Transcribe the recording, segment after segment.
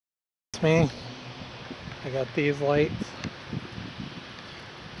that's me. I got these lights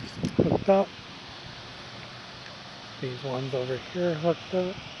hooked up. These ones over here hooked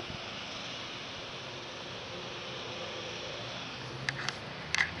up.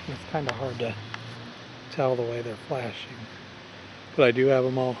 It's kind of hard to tell the way they're flashing, but I do have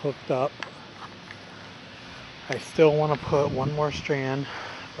them all hooked up. I still want to put one more strand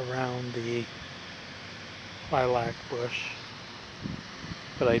around the lilac bush,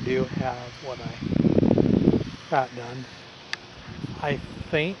 but I do have what I got done. I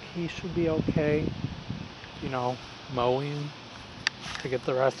think he should be okay, you know, mowing to get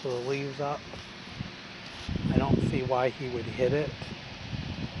the rest of the leaves up. I don't see why he would hit it,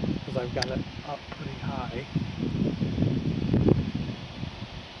 because I've got it up pretty high.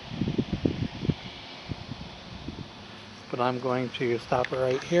 But I'm going to stop it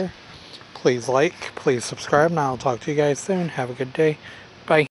right here. Please like, please subscribe, and I'll talk to you guys soon. Have a good day.